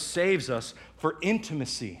also saves us for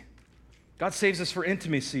intimacy. God saves us for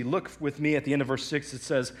intimacy. Look with me at the end of verse 6. It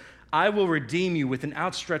says, I will redeem you with an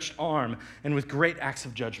outstretched arm and with great acts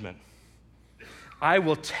of judgment. I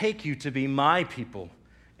will take you to be my people,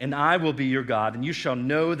 and I will be your God, and you shall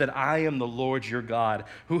know that I am the Lord your God,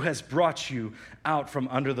 who has brought you out from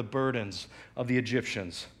under the burdens of the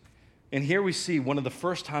Egyptians. And here we see one of the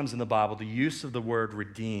first times in the Bible the use of the word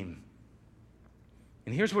redeem.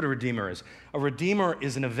 And here's what a redeemer is. A redeemer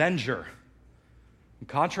is an avenger. And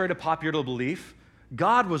contrary to popular belief,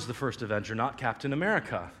 God was the first avenger, not Captain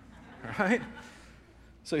America. Right?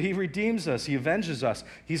 So he redeems us. He avenges us.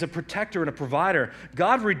 He's a protector and a provider.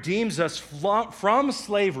 God redeems us from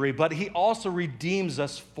slavery, but he also redeems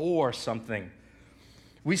us for something.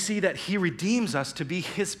 We see that he redeems us to be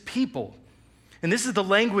his people. And this is the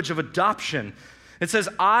language of adoption. It says,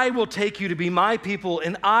 I will take you to be my people,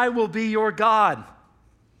 and I will be your God.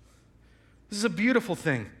 This is a beautiful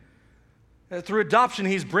thing. Through adoption,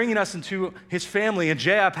 he's bringing us into his family. And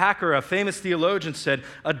J.I. Packer, a famous theologian, said,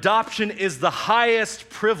 adoption is the highest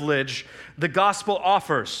privilege the gospel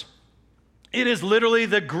offers. It is literally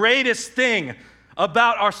the greatest thing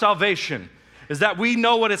about our salvation, is that we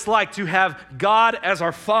know what it's like to have God as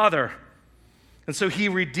our Father. And so he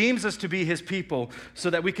redeems us to be his people so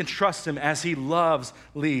that we can trust him as he loves,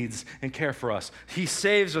 leads, and cares for us. He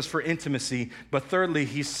saves us for intimacy, but thirdly,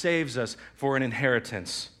 he saves us for an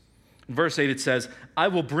inheritance. In verse 8 it says, I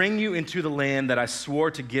will bring you into the land that I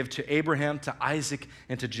swore to give to Abraham, to Isaac,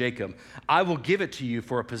 and to Jacob. I will give it to you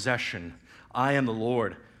for a possession. I am the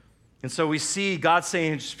Lord. And so we see God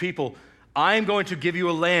saying to his people, I am going to give you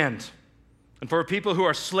a land. And for people who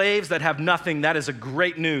are slaves that have nothing, that is a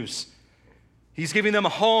great news. He's giving them a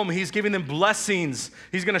home. He's giving them blessings.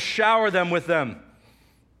 He's going to shower them with them.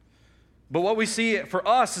 But what we see for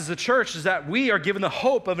us as a church is that we are given the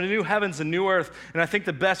hope of a new heavens and new earth. And I think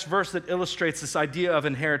the best verse that illustrates this idea of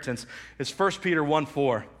inheritance is 1 Peter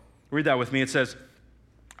 1:4. Read that with me. It says,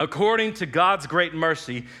 according to God's great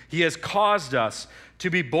mercy, he has caused us to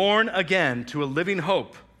be born again to a living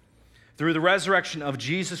hope through the resurrection of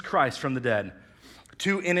Jesus Christ from the dead,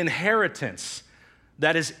 to an inheritance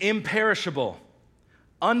that is imperishable,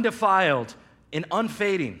 undefiled, and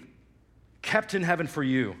unfading, kept in heaven for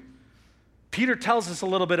you. Peter tells us a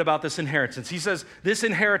little bit about this inheritance. He says, this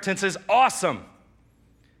inheritance is awesome.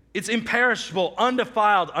 It's imperishable,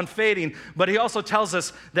 undefiled, unfading, but he also tells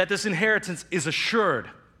us that this inheritance is assured.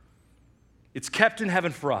 It's kept in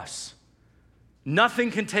heaven for us.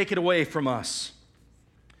 Nothing can take it away from us.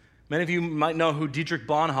 Many of you might know who Dietrich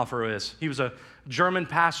Bonhoeffer is. He was a German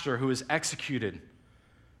pastor who was executed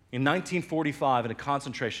in 1945 in a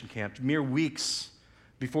concentration camp, mere weeks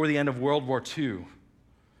before the end of World War II.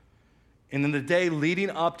 And in the day leading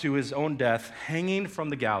up to his own death, hanging from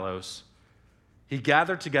the gallows, he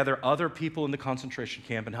gathered together other people in the concentration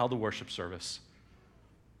camp and held a worship service.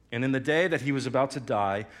 And in the day that he was about to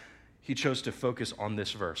die, he chose to focus on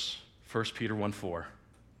this verse, 1 Peter 1:4.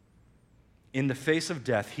 In the face of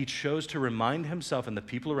death, he chose to remind himself and the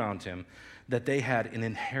people around him that they had an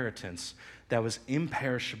inheritance that was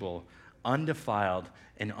imperishable, undefiled,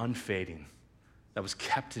 and unfading, that was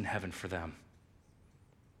kept in heaven for them.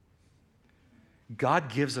 God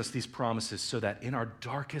gives us these promises so that in our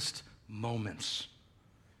darkest moments,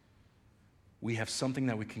 we have something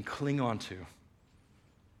that we can cling on to,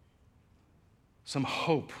 some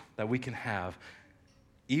hope that we can have,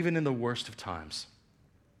 even in the worst of times.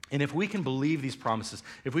 And if we can believe these promises,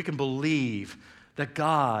 if we can believe that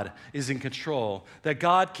God is in control, that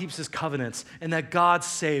God keeps his covenants, and that God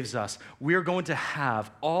saves us, we're going to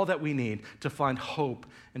have all that we need to find hope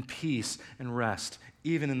and peace and rest,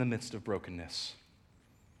 even in the midst of brokenness.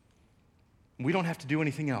 We don't have to do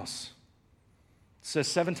anything else. It says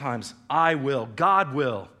 7 times, I will, God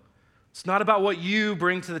will. It's not about what you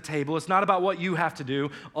bring to the table. It's not about what you have to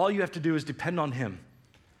do. All you have to do is depend on him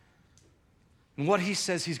and what he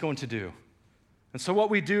says he's going to do. And so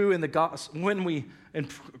what we do in the gospel, when we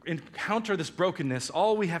encounter this brokenness,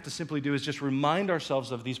 all we have to simply do is just remind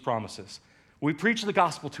ourselves of these promises. We preach the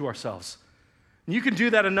gospel to ourselves. You can do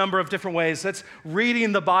that a number of different ways. That's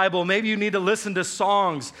reading the Bible. Maybe you need to listen to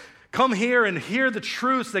songs. Come here and hear the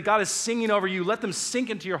truths that God is singing over you. Let them sink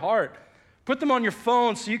into your heart. Put them on your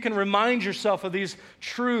phone so you can remind yourself of these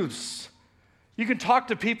truths. You can talk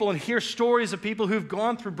to people and hear stories of people who've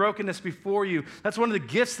gone through brokenness before you. That's one of the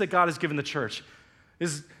gifts that God has given the church,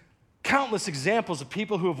 is countless examples of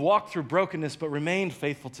people who have walked through brokenness but remained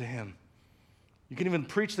faithful to Him. You can even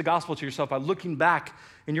preach the gospel to yourself by looking back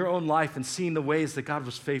in your own life and seeing the ways that God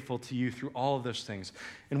was faithful to you through all of those things.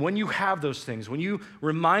 And when you have those things, when you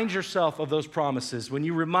remind yourself of those promises, when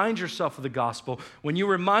you remind yourself of the gospel, when you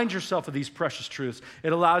remind yourself of these precious truths,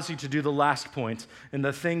 it allows you to do the last point and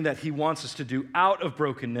the thing that He wants us to do out of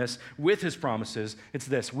brokenness with His promises. It's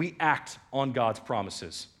this: we act on God's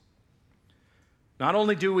promises. Not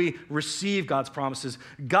only do we receive God's promises,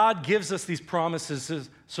 God gives us these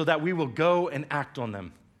promises so that we will go and act on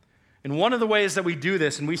them. And one of the ways that we do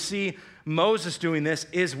this, and we see Moses doing this,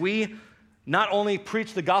 is we not only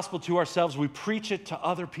preach the gospel to ourselves, we preach it to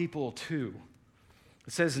other people too.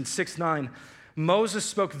 It says in 6:9, Moses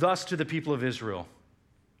spoke thus to the people of Israel.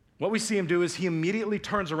 What we see him do is he immediately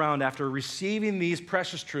turns around after receiving these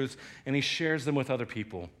precious truths and he shares them with other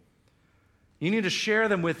people. You need to share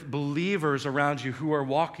them with believers around you who are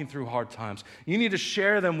walking through hard times. You need to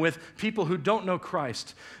share them with people who don't know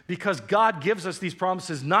Christ, because God gives us these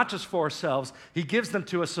promises not just for ourselves. He gives them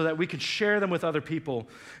to us so that we can share them with other people.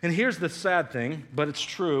 And here's the sad thing, but it's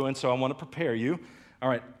true, and so I want to prepare you. All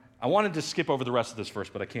right, I wanted to skip over the rest of this verse,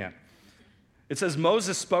 but I can't. It says,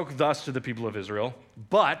 Moses spoke thus to the people of Israel,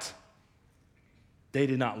 but they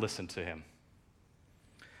did not listen to him,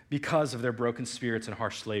 because of their broken spirits and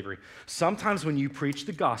harsh slavery. Sometimes when you preach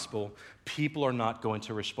the gospel, people are not going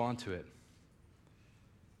to respond to it.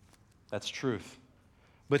 That's truth.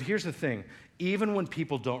 But here's the thing: even when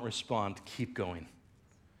people don't respond, keep going.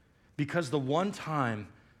 Because the one time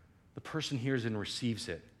the person hears and receives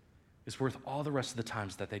it is worth all the rest of the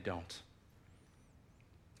times that they don't.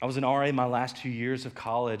 I was an RA my last 2 years of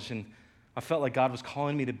college, and I felt like God was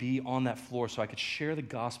calling me to be on that floor so I could share the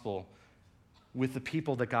gospel with the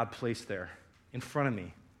people that God placed there in front of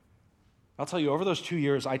me. I'll tell you, over those 2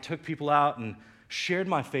 years, I took people out and shared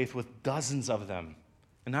my faith with dozens of them,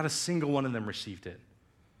 and not a single one of them received it.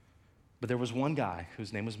 But there was one guy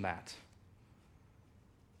whose name was Matt,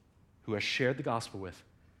 who I shared the gospel with,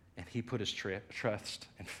 and he put his trust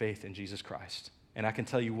and faith in Jesus Christ. And I can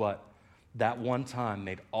tell you what, that one time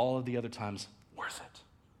made all of the other times worth it.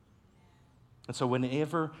 And so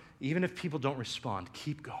whenever, even if people don't respond,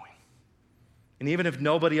 keep going. And even if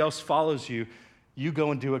nobody else follows you, you go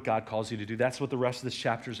and do what God calls you to do. That's what the rest of this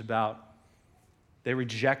chapter is about. They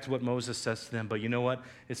reject what Moses says to them, but you know what?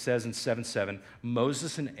 It says in 7:7,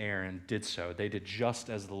 Moses and Aaron did so. They did just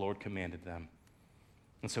as the Lord commanded them.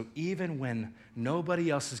 And so even when nobody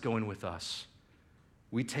else is going with us,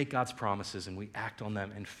 we take God's promises and we act on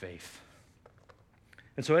them in faith.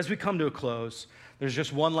 And so as we come to a close, there's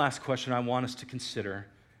just one last question I want us to consider,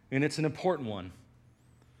 and it's an important one.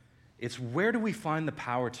 It's, where do we find the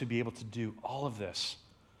power to be able to do all of this?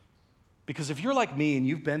 Because if you're like me and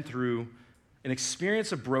you've been through an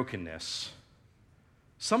experience of brokenness,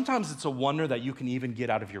 sometimes it's a wonder that you can even get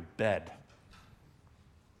out of your bed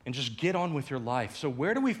and just get on with your life. So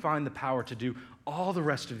where do we find the power to do all the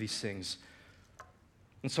rest of these things?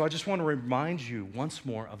 And so I just want to remind you once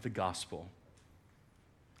more of the gospel.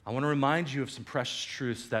 I want to remind you of some precious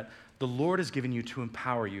truths that the Lord has given you to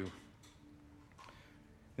empower you.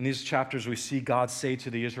 In these chapters, we see God say to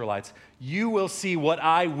the Israelites, you will see what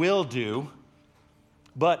I will do,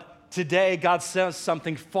 but today God says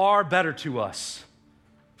something far better to us,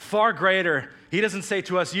 far greater. He doesn't say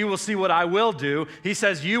to us, you will see what I will do. He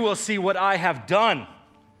says, you will see what I have done.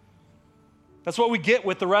 That's what we get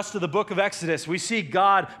with the rest of the book of Exodus. We see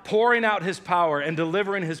God pouring out His power and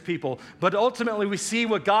delivering His people, but ultimately we see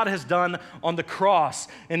what God has done on the cross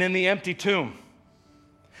and in the empty tomb.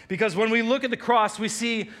 Because when we look at the cross, we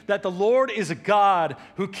see that the Lord is a God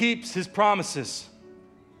who keeps His promises.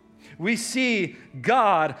 We see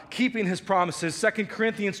God keeping His promises. 2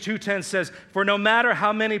 Corinthians 2:10 says, for no matter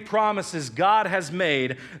how many promises God has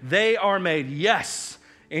made, they are made yes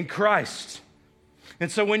in Christ.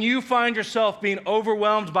 And so when you find yourself being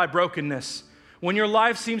overwhelmed by brokenness, when your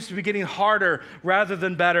life seems to be getting harder rather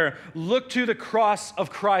than better, look to the cross of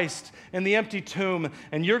Christ and the empty tomb,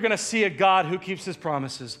 and you're going to see a God who keeps His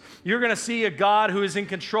promises. You're going to see a God who is in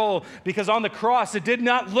control, because on the cross, it did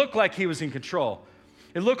not look like He was in control.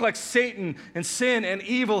 It looked like Satan and sin and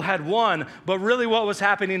evil had won, but really what was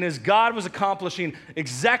happening is God was accomplishing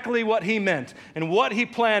exactly what He meant and what He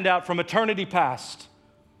planned out from eternity past.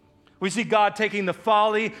 We see God taking the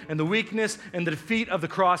folly and the weakness and the defeat of the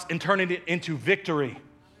cross and turning it into victory.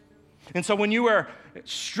 And so when you are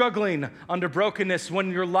struggling under brokenness, when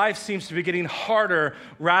your life seems to be getting harder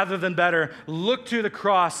rather than better, look to the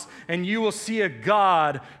cross and you will see a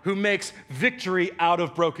God who makes victory out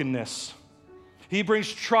of brokenness. He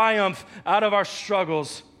brings triumph out of our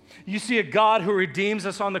struggles. You see a God who redeems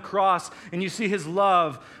us on the cross, and you see his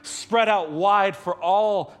love spread out wide for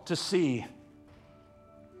all to see.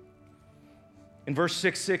 In verse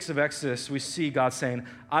 6 of Exodus, we see God saying,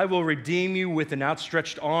 I will redeem you with an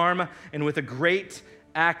outstretched arm and with a great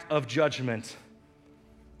act of judgment.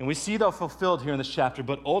 And we see that fulfilled here in this chapter,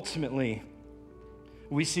 but ultimately,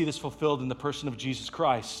 we see this fulfilled in the person of Jesus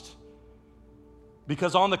Christ.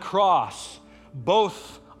 Because on the cross,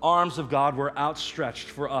 both arms of God were outstretched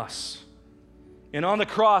for us. And on the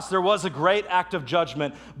cross, there was a great act of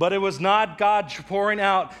judgment, but it was not God pouring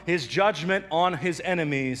out his judgment on his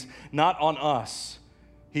enemies, not on us.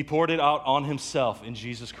 He poured it out on himself in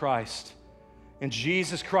Jesus Christ. And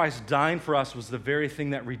Jesus Christ dying for us was the very thing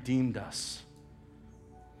that redeemed us.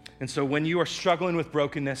 And so when you are struggling with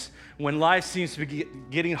brokenness, when life seems to be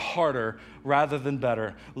getting harder rather than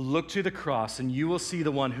better, look to the cross and you will see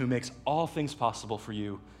the one who makes all things possible for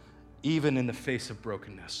you, even in the face of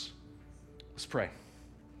brokenness. Let's pray.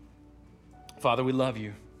 Father, we love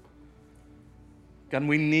you. God,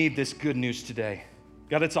 we need this good news today.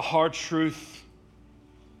 God, it's a hard truth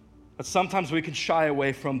that sometimes we can shy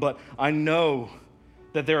away from, but I know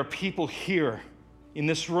that there are people here in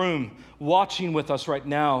this room watching with us right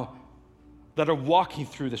now that are walking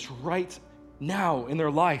through this right now in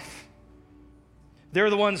their life.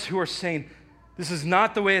 They're the ones who are saying, this is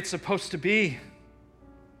not the way it's supposed to be.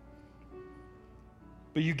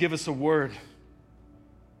 But you give us a word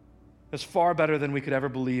that's far better than we could ever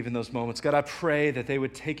believe in those moments. God, I pray that they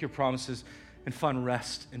would take your promises and find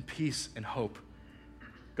rest and peace and hope.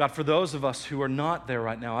 God, for those of us who are not there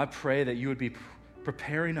right now, I pray that you would be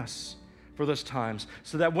preparing us for those times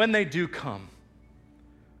so that when they do come,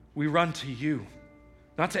 we run to you,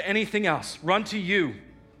 not to anything else. Run to you.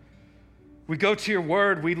 We go to your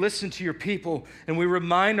word, we listen to your people, and we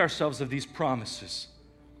remind ourselves of these promises.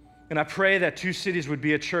 And I pray that Two Cities would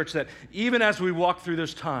be a church that even as we walk through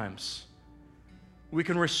those times, we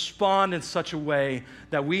can respond in such a way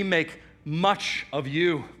that we make much of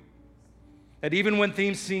you. That even when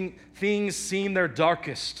things seem their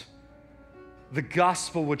darkest, the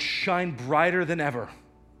gospel would shine brighter than ever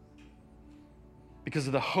because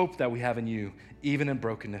of the hope that we have in you, even in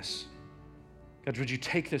brokenness. God, would you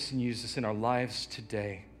take this and use this in our lives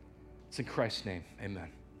today? It's in Christ's name, amen.